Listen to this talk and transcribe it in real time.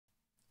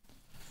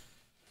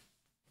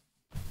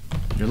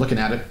you're looking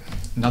at it,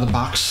 another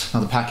box,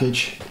 another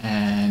package,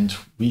 and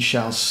we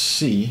shall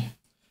see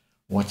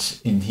what's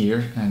in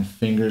here, and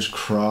fingers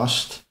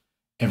crossed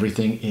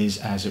everything is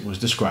as it was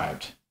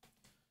described.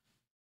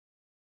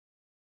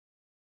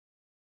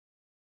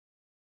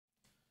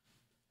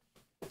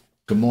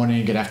 Good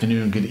morning, good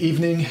afternoon, good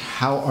evening.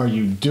 How are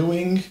you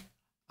doing?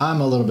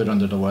 I'm a little bit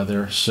under the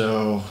weather,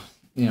 so,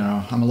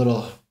 I'm a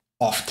little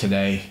off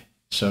today.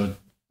 So,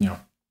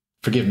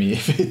 forgive me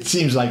if it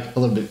seems like a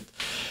little bit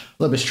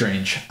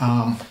strange.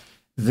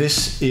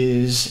 This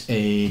is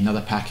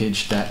another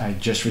package that I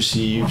just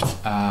received.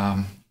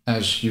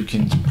 As you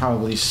can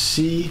probably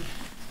see,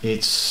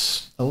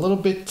 it's a little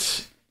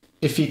bit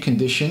iffy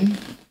condition.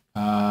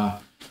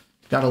 Got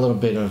a little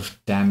bit of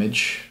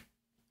damage.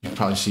 You can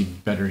probably see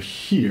better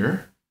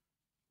here.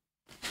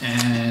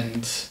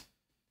 And,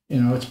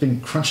 it's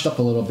been crunched up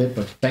a little bit,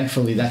 but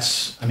thankfully I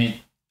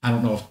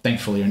don't know if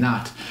thankfully or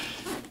not,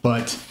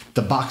 but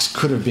the box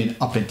could have been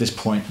up at this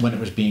point when it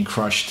was being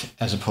crushed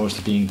as opposed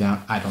to being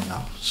down. I don't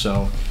know.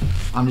 So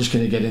I'm just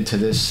going to get into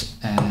this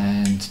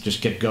and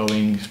just get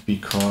going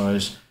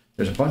because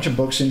there's a bunch of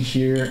books in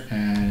here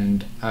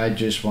and I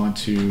just want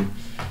to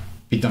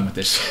be done with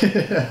this.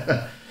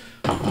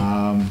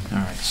 All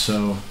right.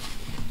 So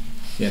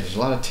yeah, there's a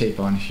lot of tape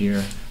on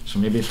here. So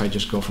maybe if I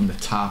just go from the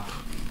top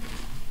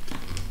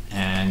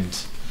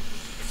and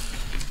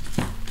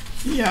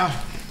yeah,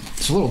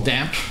 it's a little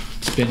damp.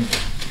 It's been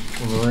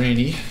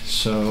rainy,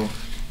 so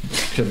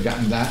could have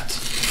gotten that.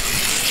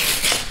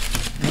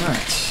 All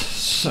right,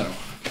 so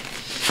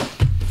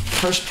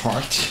first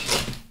part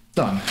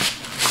done.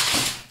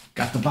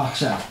 Got the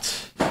box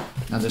out.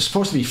 Now there's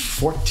supposed to be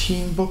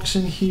 14 books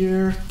in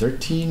here,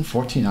 13,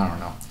 14, I don't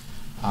know.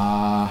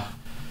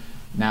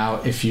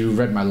 Now, if you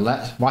watched my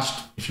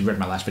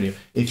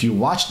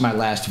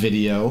last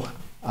video,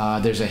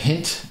 there's a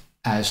hint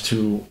as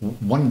to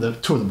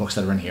two of the books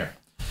that are in here.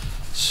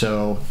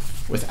 So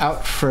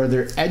without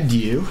further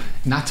ado,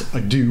 not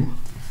ado,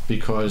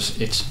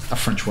 because it's a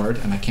French word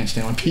and I can't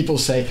stand when people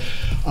say,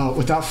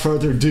 without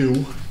further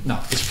ado. No,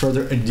 it's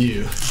further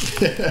ado.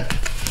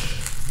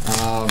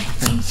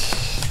 And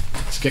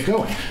let's get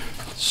going.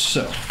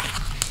 So,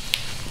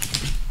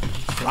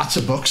 lots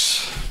of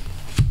books.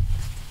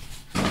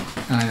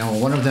 I know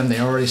one of them, they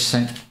already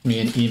sent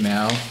me an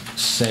email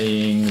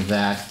saying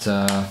that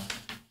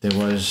there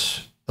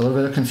was a little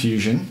bit of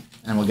confusion,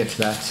 and we'll get to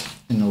that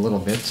in a little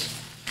bit.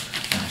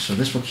 So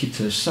this we'll keep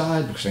to the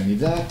side because I need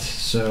that.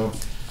 So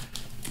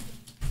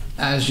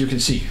as you can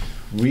see,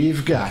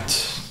 we've got,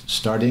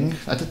 starting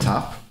at the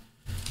top,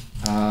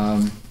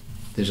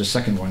 there's a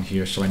second one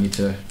here, so I need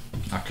to,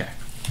 okay.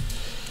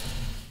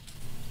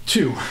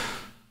 2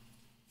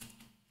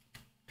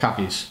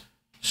 copies.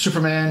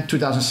 Superman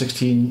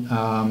 2016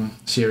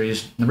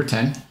 series number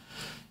 10.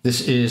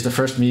 This is the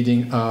first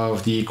meeting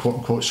of the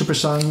quote-unquote Super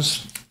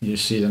Sons. You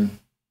see them,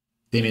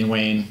 Damian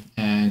Wayne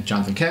and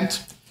Jonathan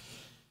Kent.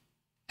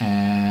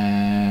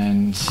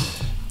 And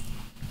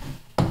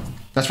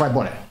that's why I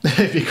bought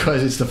it,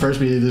 because it's the first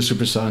meeting of the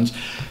Super Sons.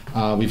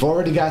 We've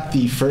already got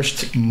the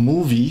first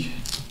movie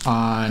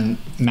on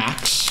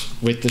Max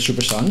with the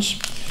Super Sons.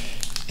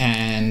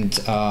 And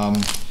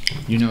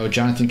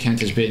Jonathan Kent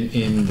has been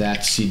in that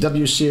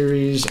CW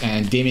series,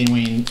 and Damian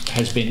Wayne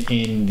has been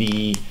in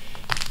the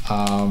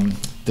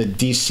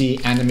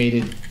DC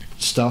animated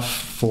stuff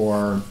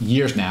for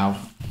years now.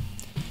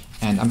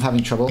 And I'm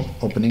having trouble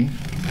opening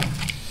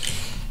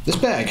this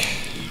bag,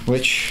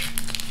 which,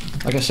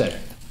 like I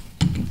said,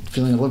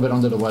 feeling a little bit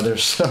under the weather,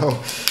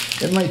 so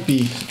it might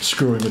be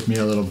screwing with me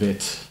a little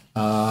bit.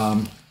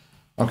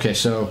 Okay,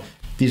 so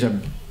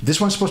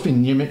this one's supposed to be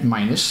near mint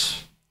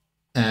minus.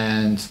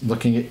 And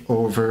looking it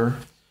over,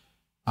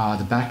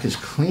 the back is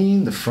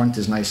clean, the front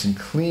is nice and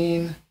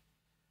clean.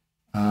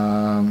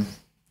 I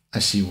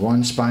see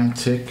one spine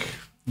tick.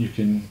 You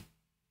can,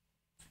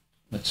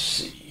 let's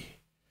see,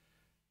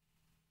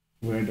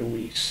 where do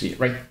we see it?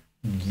 Right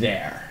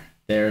there.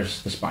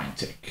 There's the spine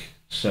tick.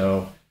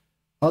 So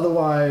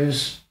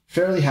otherwise,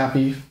 fairly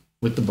happy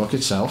with the book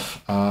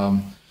itself.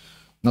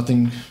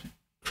 Nothing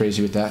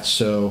crazy with that.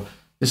 So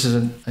this is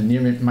a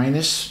near mint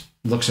minus.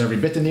 Looks every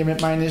bit the near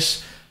mint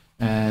minus.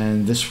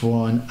 And this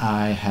one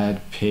I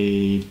had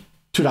paid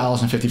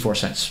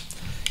 $2.54.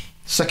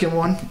 Second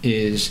one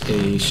is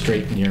a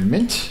straight near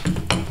mint.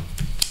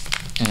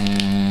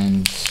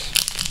 And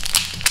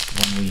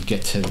when we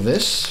get to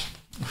this,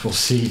 we'll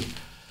see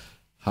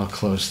how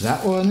close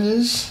that one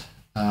is.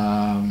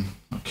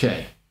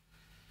 Okay.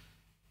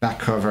 Back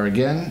cover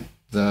again.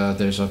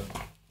 There's a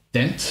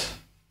dent.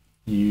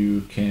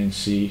 You can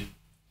see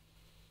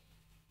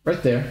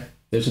right there.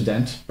 There's a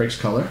dent. Breaks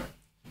color.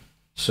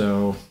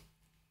 So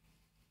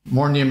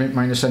more near mint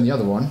minus than the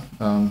other one,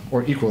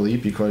 or equally,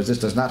 because this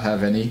does not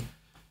have any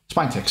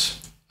spine ticks.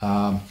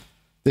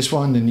 This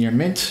one, the near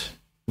mint,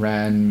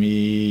 ran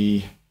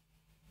me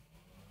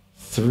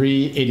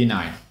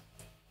 $3.89.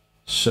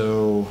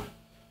 So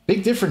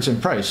big difference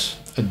in price.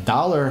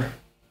 $1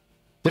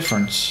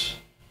 difference.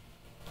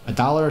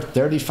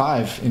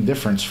 $1.35 in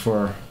difference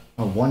for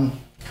a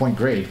 1-point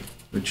grade,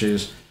 which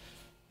is,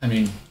 I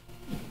mean,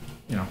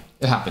 you know,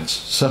 it happens.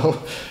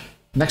 So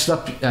next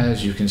up,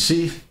 as you can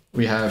see,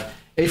 we have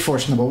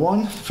A-Force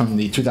 #1 from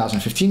the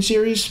 2015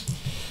 series.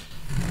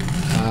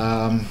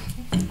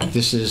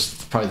 This is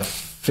probably the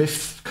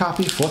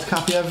fourth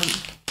copy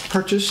I've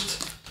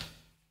purchased.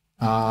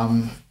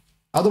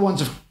 Other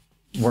ones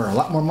were a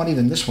lot more money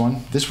than this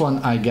one. This one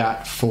I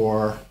got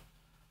for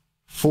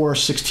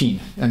 $4.16,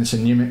 and it's a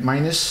near mint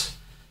minus.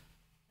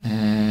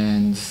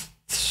 And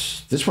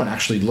this one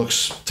actually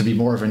looks to be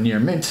more of a near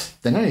mint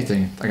than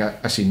anything.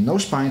 I see no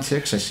spine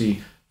ticks. I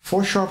see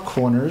 4 sharp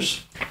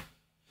corners.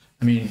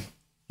 I mean,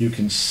 you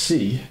can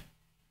see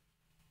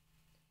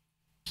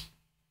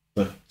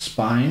the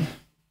spine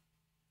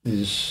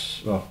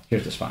is, well,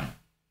 here's the spine.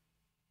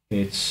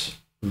 It's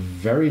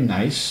very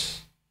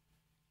nice.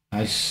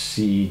 I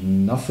see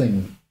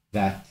nothing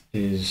that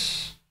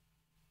is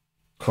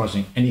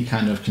causing any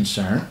kind of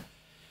concern.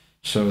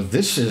 So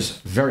this is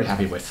very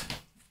happy with.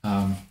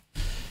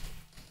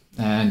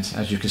 And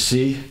as you can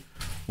see,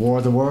 War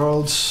of the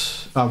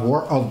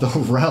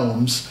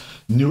Realms,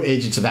 New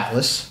Agents of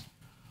Atlas,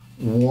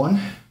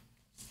 1,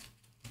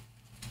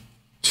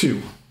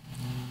 2.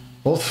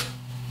 Both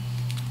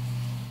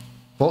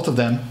of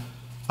them,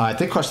 I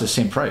think, cost the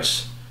same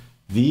price.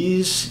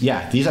 These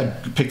I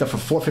picked up for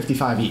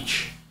 $4.55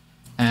 each,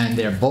 and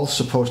they're both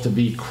supposed to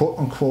be quote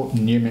unquote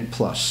near mint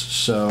plus.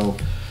 So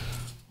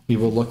we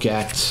will look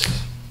at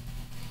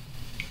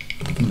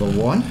number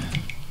 1.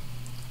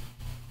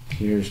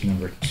 Here's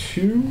number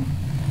 2.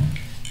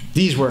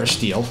 These were a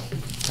steal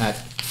at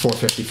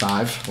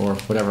 $4.55 or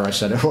whatever I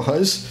said it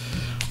was,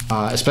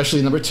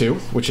 especially number 2,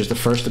 which is the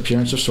first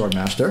appearance of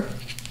Swordmaster.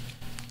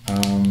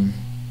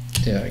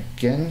 Yeah,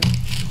 again,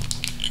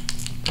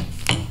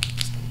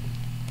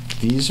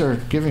 these are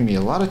giving me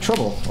a lot of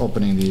trouble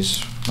opening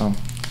these.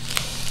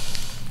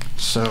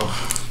 So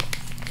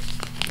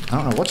I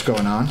don't know what's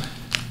going on.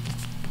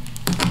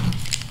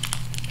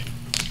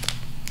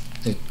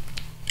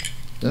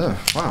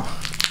 Wow.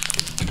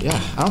 Yeah,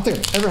 I don't think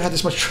I've ever had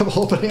this much trouble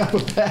opening up a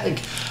bag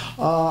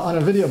on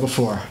a video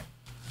before.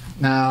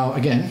 Now,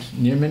 again,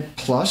 near mint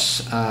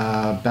plus.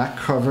 Back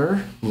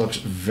cover looks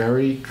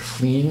very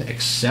clean,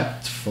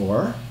 except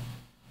for,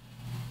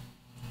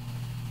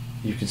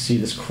 you can see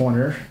this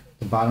corner,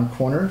 the bottom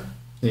corner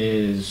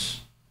is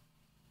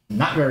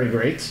not very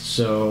great.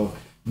 So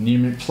near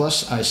mint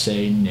plus, I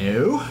say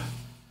no.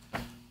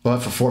 But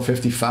for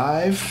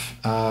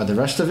 $4.55, the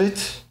rest of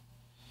it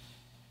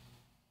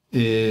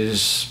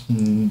is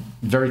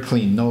very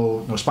clean.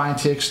 No spine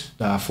ticks,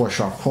 4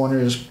 sharp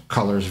corners,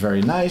 color is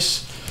very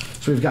nice.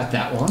 So we've got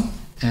that one.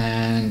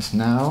 And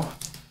now,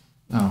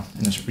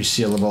 in this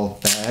resealable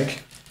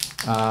bag,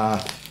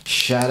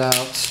 shout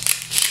out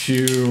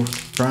to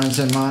Bronze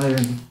and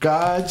Modern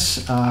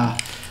Gods.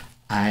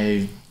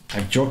 I've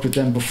joked with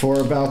them before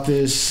about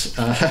this.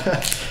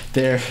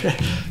 They're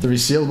the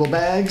resealable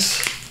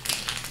bags.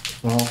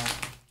 Well,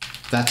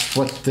 that's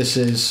what this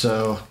is.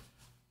 So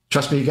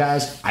trust me,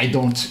 guys, I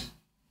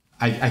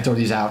throw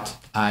these out.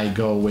 I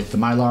go with the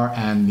Mylar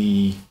and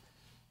the,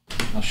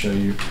 I'll show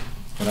you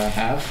what I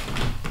have.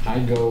 I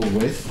go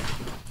with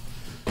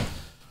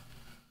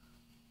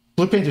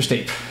blue painter's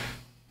tape.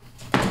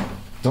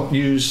 Don't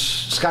use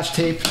Scotch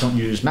tape, don't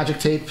use magic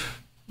tape,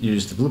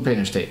 use the blue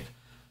painter's tape.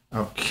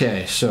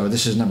 Okay, so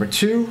this is number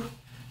 2,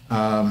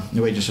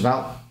 New Agents of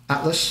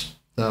Atlas,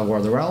 the War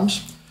of the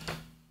Realms.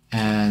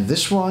 And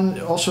this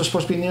one also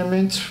supposed to be near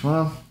mint.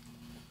 Well,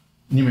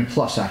 near mint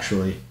plus,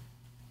 actually.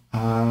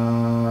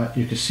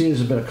 You can see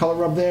there's a bit of color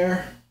rub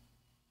there.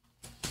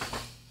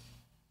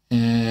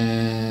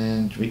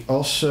 And we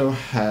also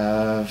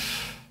have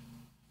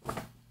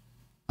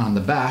on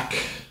the back,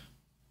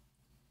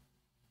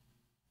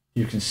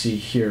 you can see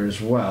here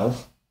as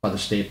well by the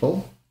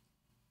staple.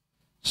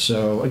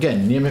 So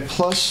again, near mint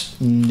plus,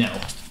 no.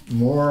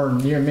 More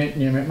near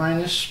mint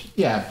minus,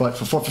 yeah, but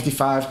for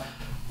 $4.55,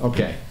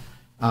 okay.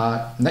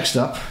 Next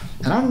up,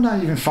 and I'm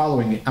not even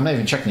following, I'm not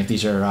even checking if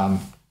these are,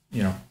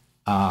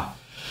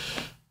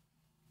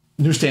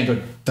 newsstand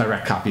or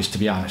direct copies, to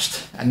be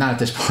honest, and not at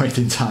this point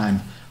in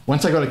time.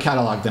 Once I go to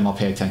catalog them, I'll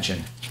pay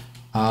attention.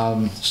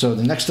 So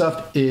the next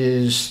up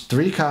is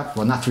 3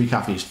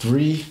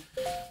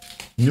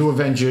 New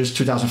Avengers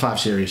 2005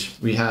 series.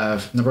 We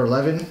have number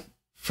 11,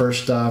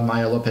 first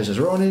Maya Lopez as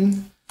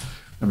Ronin.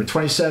 Number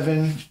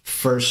 27,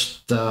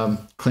 first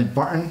Clint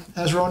Barton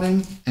as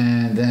Ronin.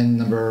 And then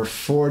number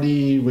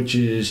 40, which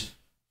is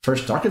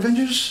first Dark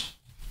Avengers,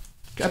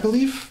 I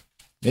believe.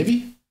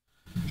 Maybe.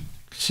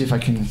 See if I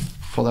can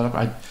pull that up.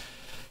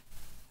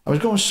 I was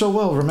going so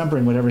well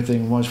remembering what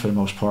everything was for the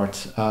most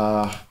part.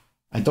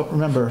 I don't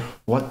remember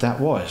what that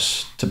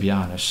was, to be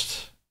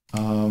honest.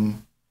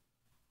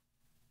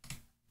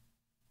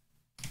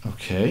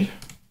 Okay.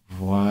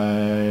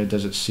 Why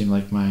does it seem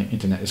like my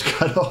internet is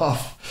cut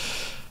off?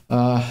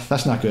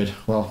 That's not good.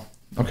 Well,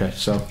 okay,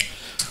 so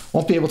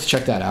won't be able to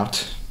check that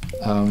out.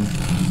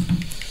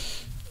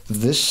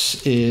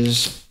 This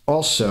is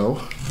also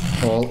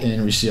all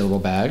in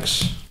resealable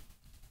bags.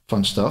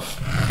 Fun stuff.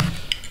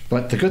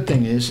 But the good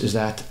thing is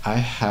that I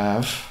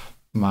have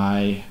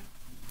my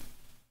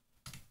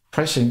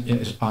pricing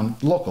is on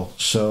local.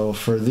 So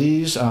for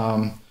these,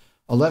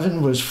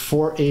 11 was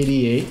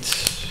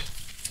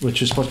 $4.88,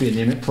 which is supposed to be a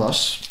Near Mint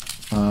Plus.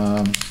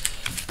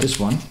 This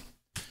one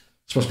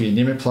supposed to be a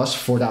Near Mint Plus,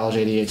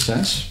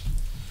 $4.88.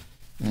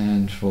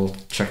 And we'll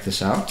check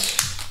this out.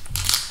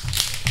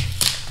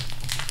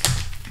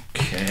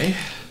 Okay,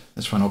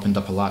 this one opened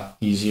up a lot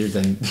easier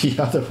than the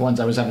other ones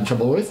I was having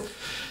trouble with.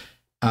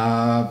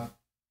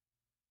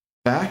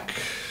 Back,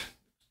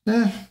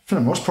 for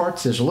the most part,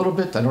 there's a little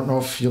bit. I don't know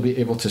if you'll be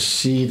able to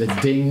see the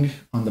ding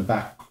on the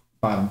back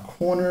bottom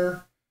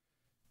corner.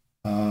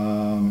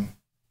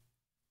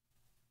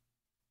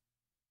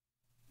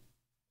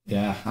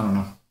 Yeah, I don't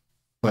know.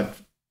 But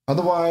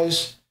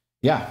otherwise,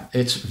 yeah,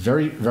 it's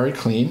very, very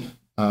clean,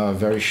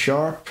 very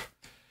sharp.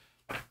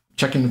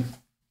 Checking,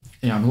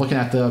 I'm looking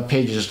at the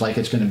pages like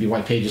it's going to be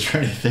white pages or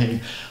anything.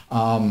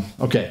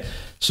 Okay,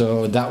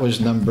 so that was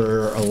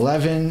number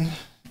 11.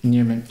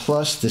 Near Mint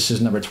Plus. This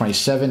is number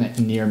 27 at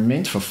Near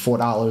Mint for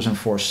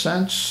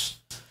 $4.04.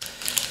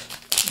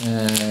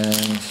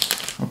 And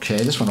okay,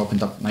 this one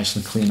opened up nice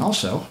and clean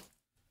also.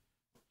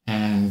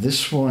 And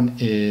this one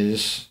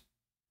is,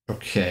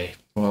 okay,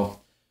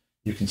 well,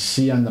 you can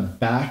see on the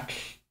back,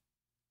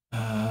 if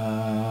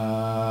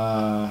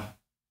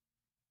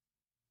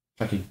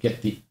I could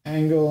get the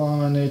angle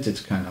on it,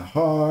 it's kind of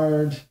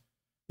hard.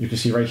 You can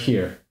see right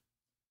here,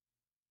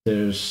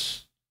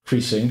 there's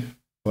creasing,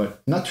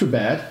 but not too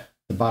bad.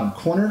 The bottom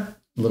corner,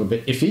 a little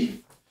bit iffy.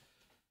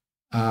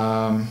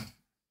 And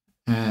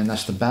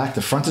that's the back.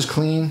 The front is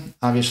clean.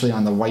 Obviously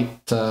on the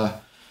white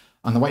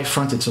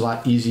front, it's a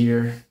lot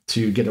easier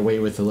to get away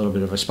with a little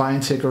bit of a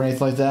spine tick or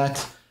anything like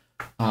that.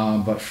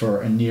 But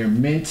for a Near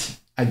Mint,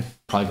 I'd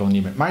probably go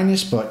Near Mint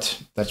minus, but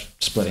that's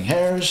splitting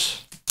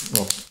hairs.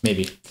 Well,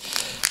 maybe.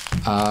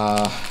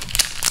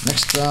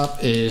 Next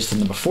up is the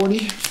number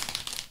 40.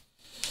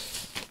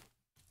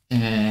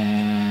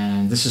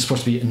 And this is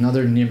supposed to be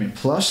another Near Mint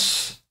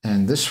Plus.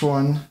 And this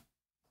one,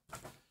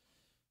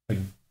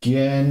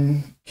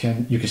 again,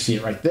 you can see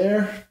it right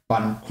there,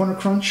 bottom corner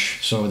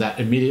crunch. So that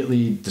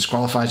immediately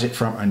disqualifies it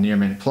from a Near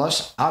Mint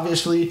Plus,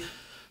 obviously.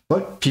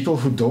 But people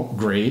who don't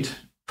grade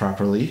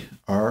properly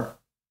are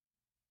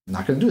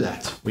not going to do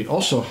that. We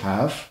also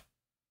have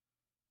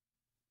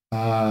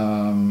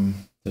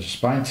the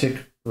spine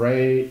tick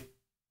right,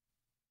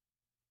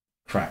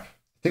 crap.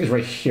 I think it's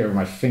right here where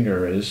my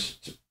finger is.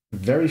 It's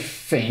very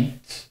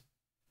faint,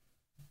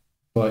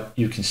 but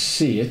you can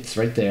see it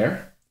right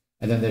there.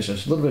 And then there's a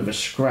little bit of a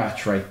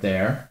scratch right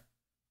there.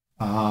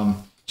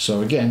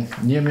 So again,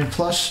 Near Mint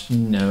Plus,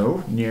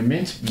 no. Near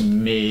Mint,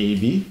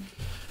 maybe.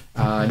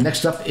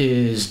 Next up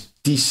is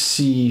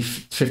DC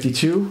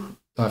 52,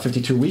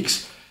 52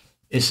 weeks.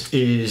 This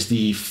is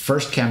the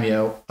first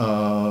cameo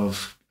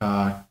of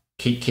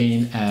Kate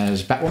Kane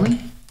as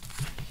Batwoman.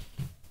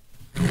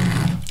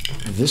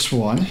 This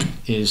one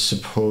is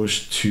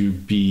supposed to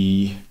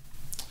be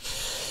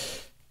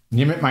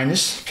Near Mint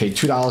minus, paid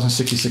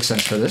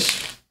 $2.66 for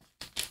this.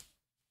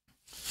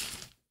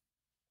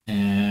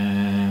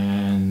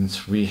 And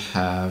we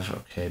have,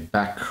 okay,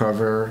 back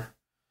cover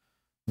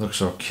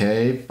looks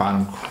okay.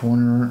 Bottom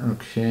corner,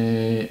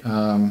 okay.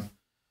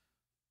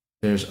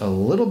 There's a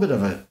little bit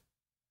of a,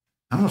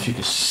 I don't know if you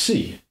can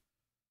see,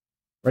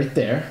 right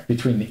there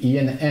between the E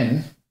and the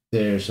N,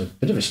 there's a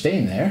bit of a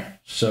stain there.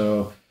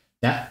 So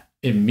that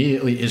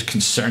immediately is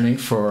concerning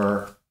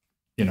for,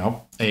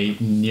 a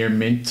Near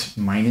Mint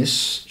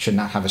minus should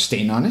not have a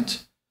stain on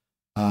it.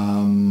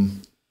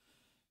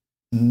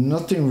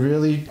 Nothing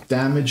really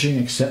damaging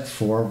except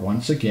for,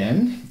 once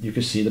again, you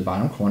can see the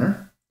bottom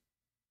corner.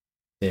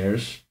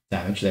 There's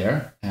damage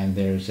there, and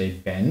there's a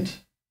bend,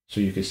 so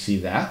you can see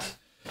that.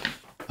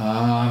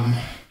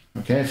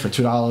 Okay, for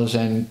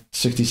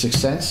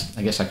 $2.66,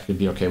 I guess I could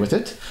be okay with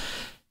it.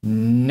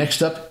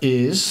 Next up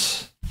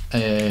is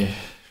a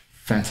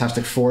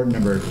Fantastic Four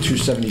number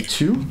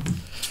 272.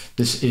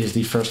 This is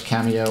the first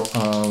cameo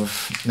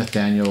of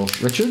Nathaniel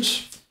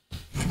Richards.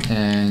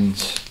 And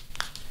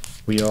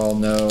we all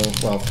know,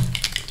 well,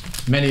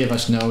 many of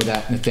us know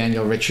that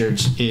Nathaniel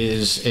Richards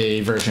is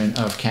a version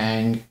of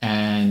Kang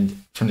and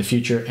from the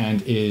future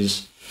and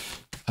is,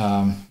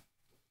 supposed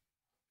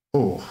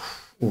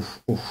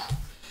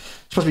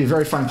to be a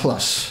very fine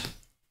plus.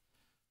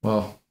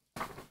 Well,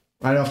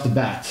 right off the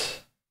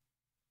bat,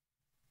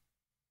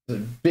 the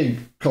big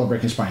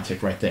color-breaking spine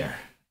tick right there.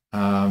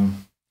 I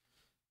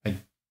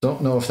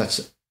don't know if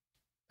that's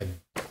a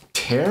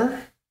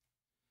tear.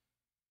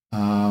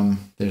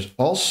 There's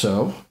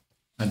also,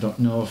 I don't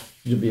know if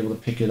you'll be able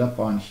to pick it up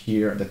on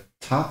here at the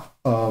top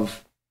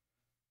of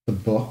the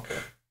book.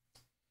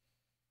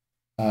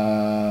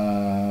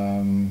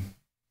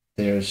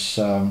 There's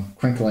some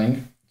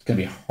crinkling. It's going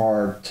to be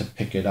hard to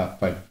pick it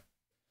up. I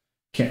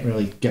can't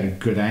really get a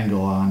good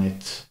angle on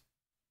it.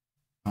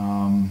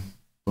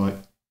 But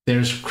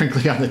there's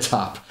crinkling on the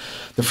top.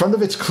 The front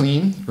of it's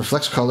clean,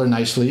 reflects color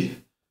nicely.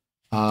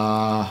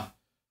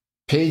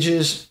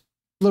 Pages,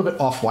 a little bit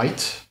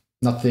off-white.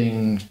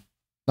 Nothing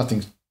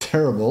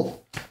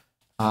terrible.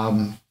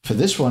 For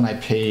this one, I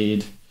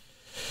paid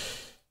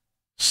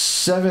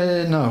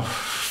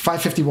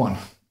 $5.51.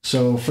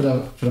 So for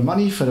the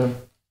money, for the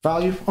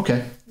value,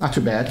 okay, not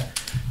too bad.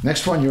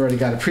 Next one, you already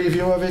got a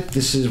preview of it.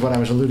 This is what I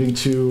was alluding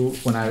to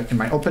in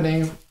my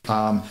opening.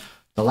 The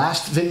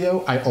last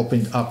video, I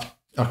opened up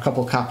a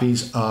couple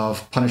copies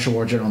of Punisher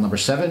War Journal number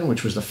 7,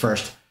 which was the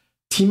first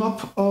team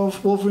up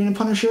of Wolverine and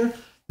Punisher.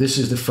 This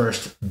is the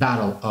first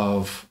battle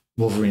of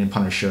Wolverine and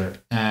Punisher,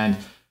 and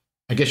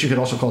I guess you could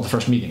also call it the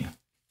first meeting.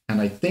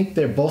 And I think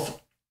they're both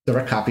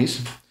direct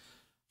copies.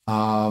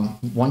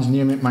 One's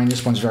near mint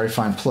minus, one's very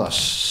fine plus.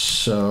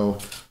 So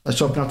let's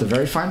open up the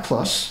very fine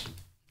plus.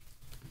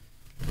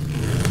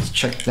 Let's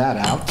check that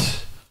out.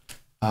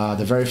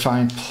 The very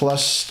fine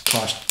plus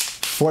cost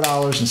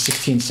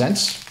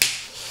 $4.16.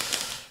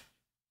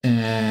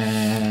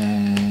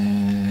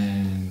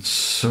 And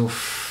so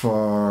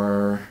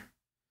far,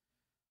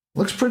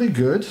 looks pretty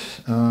good.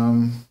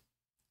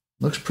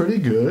 Looks pretty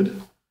good.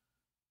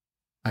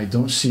 I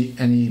don't see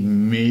any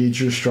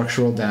major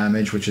structural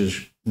damage, which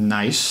is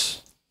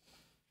nice.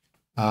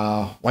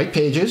 White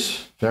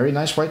pages, very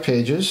nice white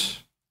pages.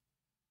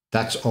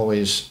 That's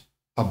always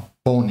a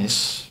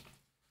bonus.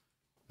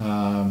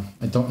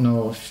 I don't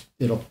know if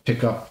it'll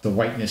pick up the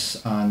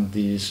whiteness on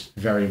these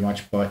very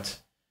much, but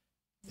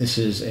this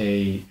is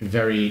a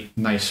very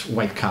nice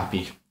white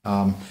copy.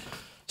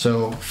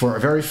 So for a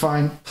very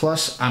fine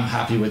plus, I'm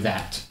happy with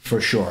that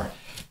for sure.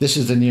 This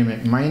is the near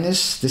mint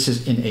minus. This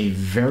is in a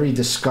very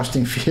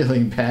disgusting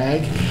feeling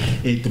bag.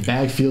 The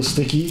bag feels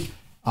sticky.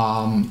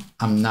 I'm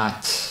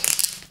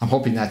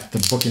hoping that the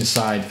book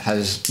inside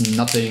has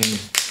nothing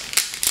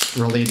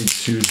related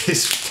to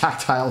this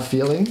tactile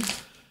feeling.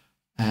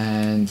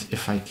 And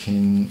if I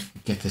can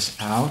get this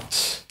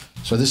out.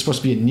 So this is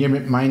supposed to be a near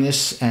mint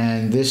minus,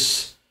 and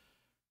this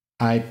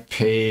I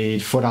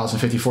paid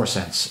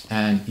 $4.54.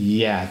 And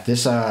yeah,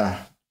 this,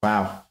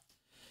 wow.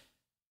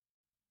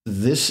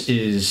 This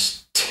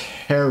is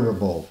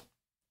terrible,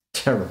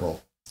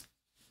 terrible.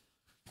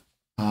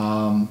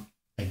 I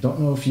don't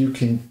know if you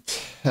can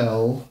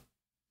tell.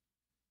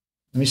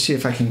 Let me see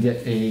if I can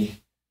get a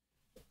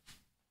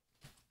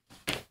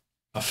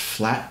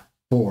flat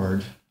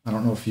board. I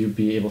don't know if you'd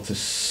be able to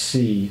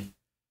see.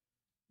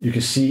 You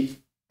can see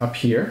up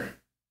here.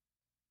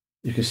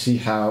 You can see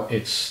how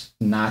it's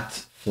not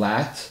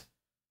flat.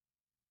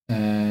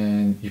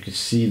 And you can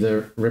see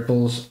the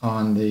ripples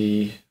on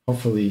the,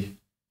 hopefully,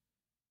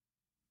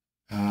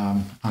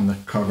 on the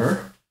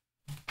cover.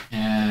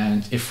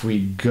 And if we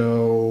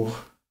go,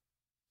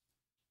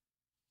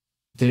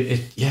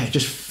 it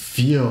just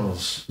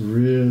feels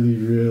really,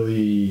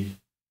 really,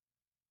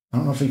 I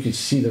don't know if you could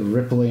see the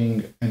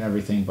rippling and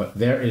everything, but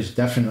there is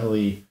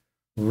definitely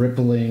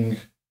rippling.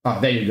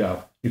 Oh, there you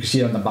go. You can see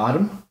it on the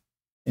bottom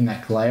in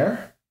that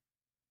glare.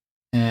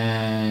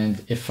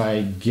 And if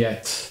I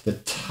get the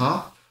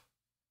top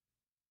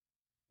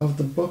of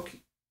the book,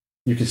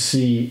 you can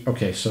see,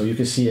 okay, so you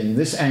can see in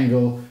this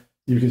angle,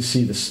 you can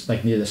see this,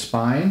 like near the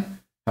spine,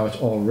 how it's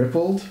all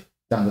rippled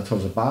down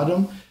towards the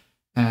bottom.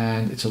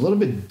 And it's a little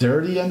bit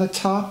dirty on the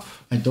top.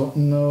 I don't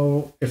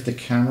know if the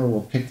camera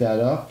will pick that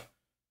up,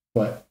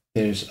 but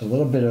there's a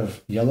little bit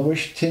of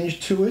yellowish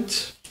tinge to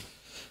it.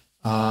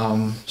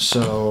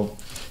 So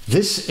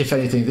this, if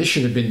anything, this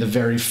should have been the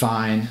very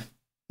fine,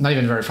 not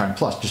even very fine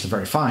plus, just a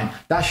very fine.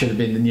 That should have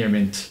been the near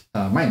mint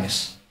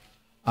minus.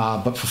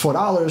 But for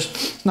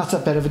 $4, not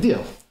that bad of a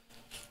deal.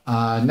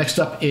 Next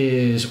up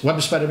is Web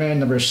of Spider-Man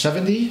number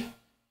 70.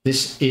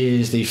 This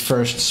is the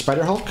first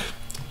Spider-Hulk.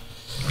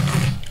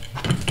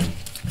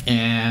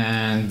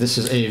 And this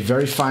is a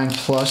very fine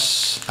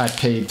plus. I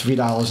paid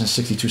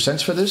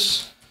 $3.62 for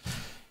this.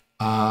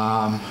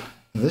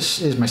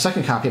 This is my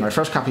second copy. My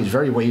first copy is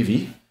very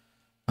wavy.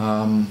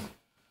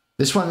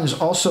 This one is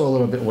also a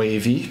little bit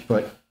wavy,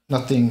 but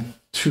nothing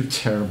too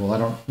terrible. I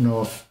don't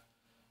know if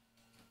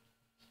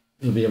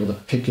you'll be able to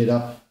pick it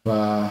up.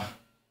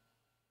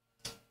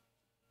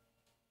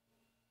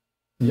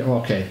 Yeah,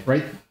 okay,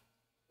 right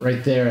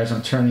there as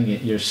I'm turning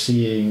it, you're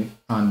seeing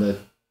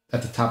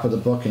at the top of the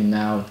book, and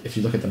now if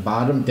you look at the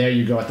bottom, there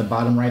you go at the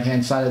bottom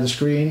right-hand side of the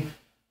screen.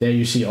 There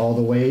you see all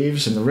the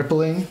waves and the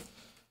rippling.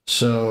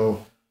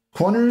 So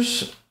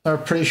corners are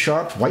pretty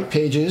sharp, white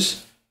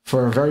pages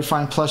for a very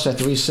fine plus at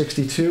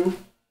 $3.62.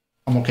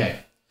 I'm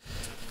okay.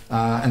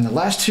 And the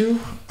last two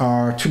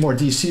are two more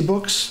DC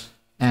books,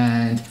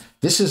 and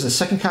this is the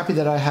second copy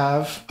that I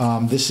have.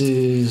 This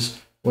is,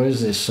 what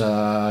is this?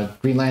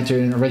 Green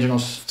Lantern Original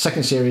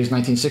Second Series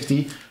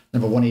 1960,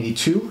 number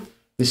 182.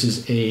 This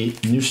is a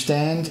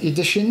newsstand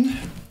edition.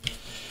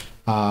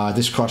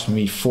 This cost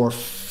me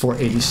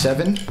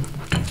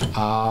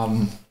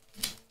 $4.87.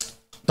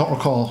 Don't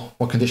recall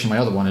what condition my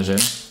other one is in,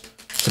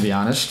 to be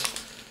honest.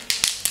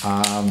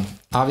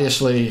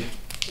 Obviously,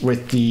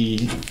 with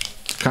the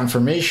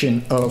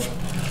confirmation of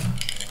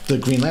the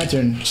Green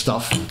Lantern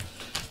stuff,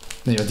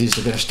 you know, these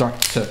are going to start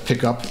to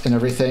pick up and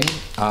everything.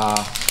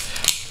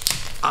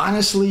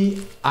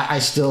 Honestly, I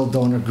still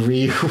don't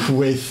agree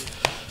with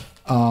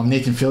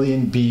Nathan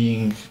Fillion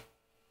being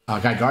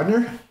Guy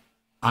Gardner.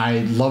 I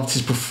loved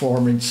his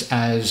performance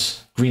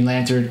as Green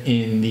Lantern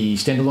in the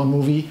standalone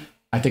movie.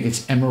 I think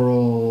it's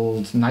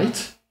Emerald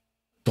Knight,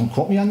 Don't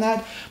quote me on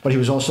that. But he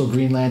was also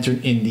Green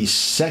Lantern in the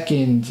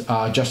second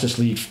Justice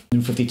League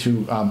New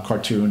 52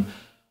 cartoon,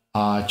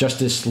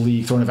 Justice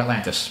League Throne of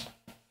Atlantis.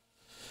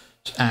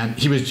 And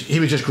he was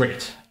just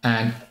great.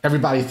 And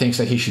everybody thinks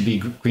that he should be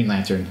Green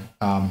Lantern,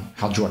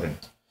 Hal Jordan.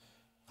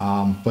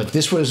 But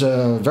this was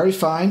very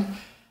fine.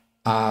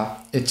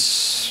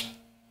 It's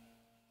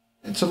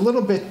a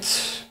little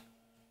bit.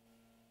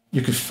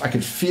 I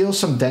could feel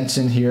some dents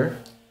in here.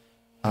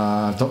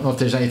 Don't know if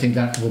there's anything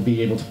that will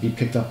be able to be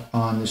picked up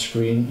on the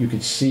screen. You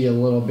could see a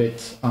little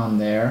bit on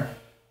there.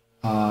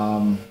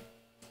 Right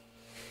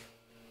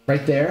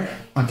there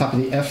on top of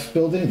the F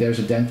building, there's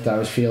a dent that I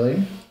was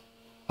feeling.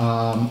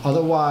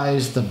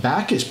 Otherwise, the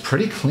back is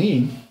pretty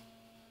clean.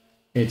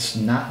 It's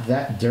not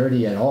that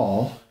dirty at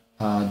all.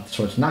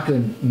 So it's not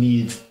going to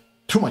need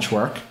too much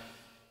work.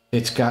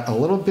 It's got a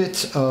little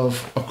bit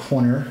of a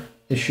corner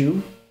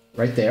issue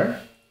right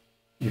there.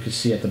 You can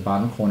see at the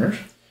bottom corners.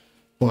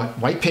 But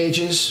white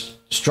pages,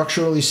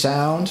 structurally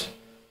sound,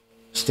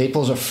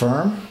 staples are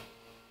firm.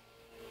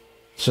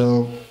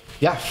 So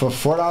yeah, for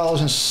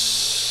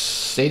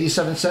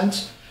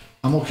 $4.87,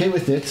 I'm okay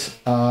with it.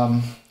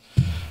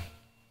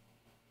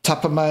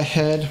 Top of my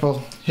head,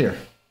 well, here.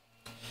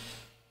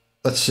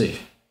 Let's see.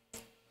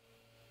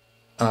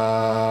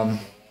 I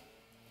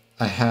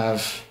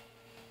have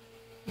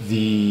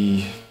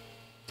the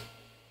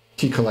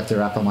key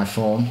collector app on my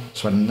phone,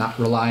 so I'm not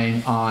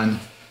relying on,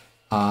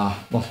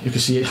 well, you can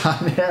see it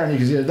on there and you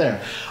can see it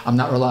there. I'm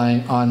not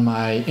relying on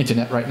my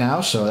internet right now,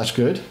 so that's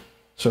good.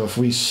 So if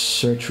we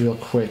search real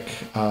quick,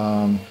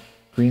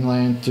 Green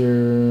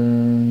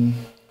Lantern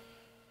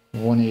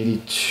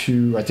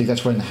 182, I think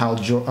that's when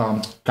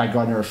Guy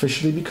Gardner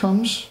officially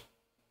becomes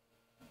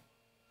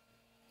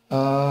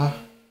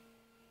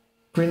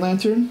Green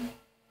Lantern.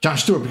 John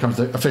Stewart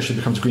officially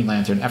becomes Green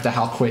Lantern after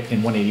Hal quit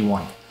in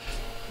 181.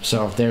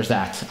 So there's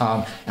that.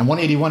 And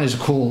 181 is a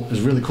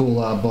really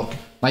cool book.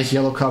 Nice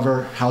yellow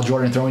cover. Hal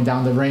Jordan throwing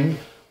down the ring.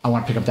 I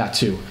want to pick up that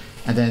too.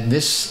 And then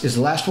this is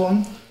the last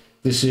one.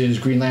 This is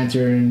Green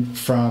Lantern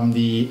from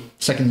the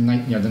the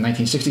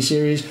 1960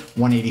 series,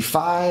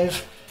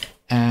 185.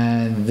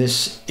 And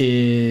this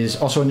is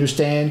also a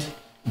newsstand.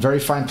 Very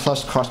fine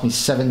plus. Cost me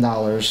 $7,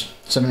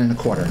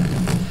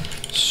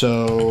 $7.25.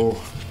 So,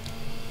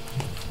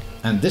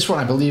 and this one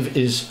I believe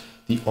is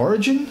the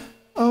origin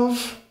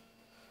of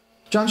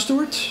John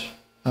Stewart.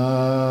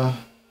 While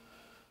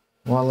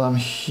I'm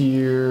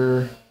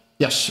here,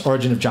 yes,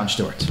 origin of John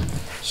Stewart.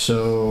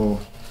 So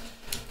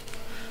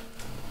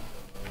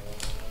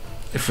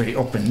if we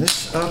open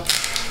this up,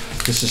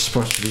 this is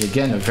supposed to be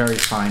again a very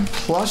fine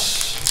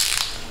plus.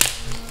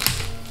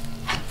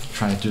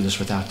 Try to do this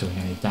without doing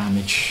any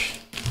damage.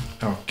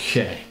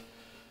 Okay.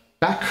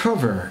 Back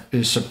cover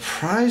is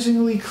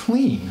surprisingly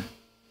clean.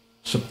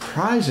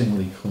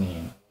 Surprisingly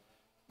clean.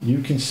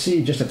 You can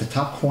see just at the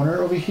top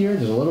corner over here,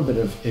 there's a little bit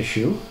of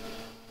issue,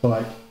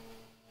 but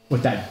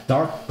with that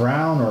dark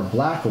brown or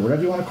black or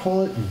whatever you want to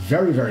call it,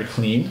 very, very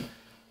clean.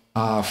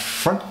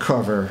 Front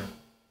cover,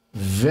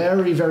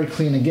 very, very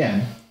clean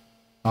again.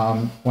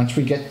 Once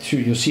we get to,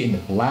 you'll see in the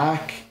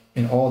black,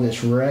 in all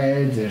this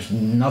red, there's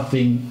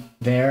nothing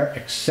there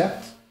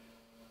except,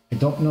 I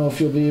don't know if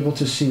you'll be able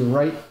to see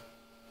right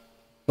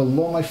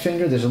below my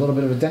finger, there's a little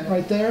bit of a dent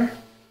right there.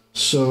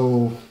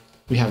 So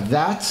we have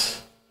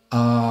that.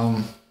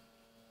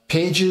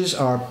 Pages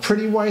are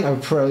pretty white. I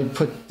would probably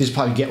put, these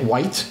probably get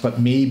white, but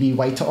maybe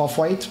white to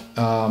off-white.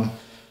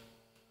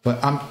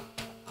 But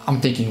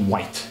I'm thinking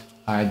white.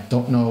 I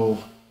don't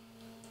know,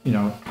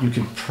 you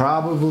can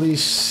probably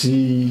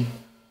see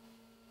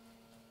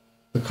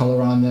the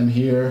color on them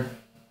here.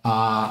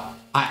 I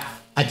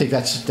think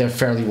they're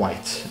fairly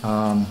white.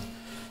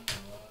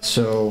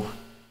 So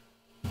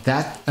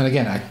that, and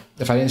again,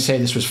 if I didn't say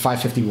this was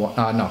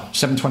 551, no,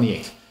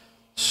 728.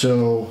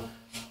 So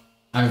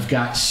I've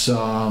got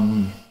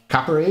some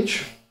Copper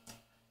Age.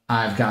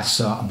 I've got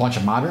a bunch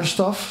of modern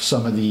stuff,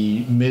 some of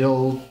the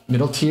middle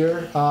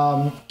tier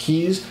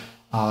keys,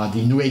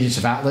 the New Agents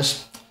of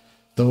Atlas.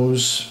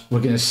 Those we're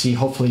going to see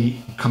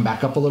hopefully come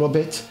back up a little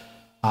bit.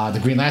 The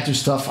Green Lantern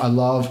stuff I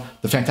love.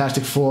 The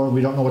Fantastic Four,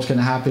 we don't know what's going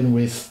to happen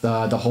with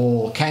the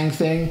whole Kang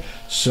thing.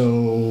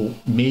 So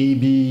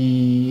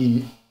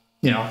maybe,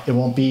 it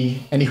won't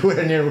be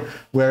anywhere near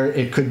where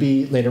it could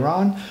be later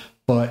on.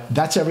 But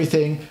that's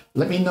everything.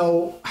 Let me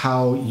know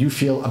how you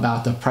feel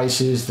about the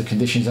prices, the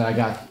conditions that I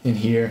got in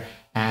here,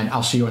 and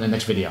I'll see you in the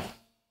next video.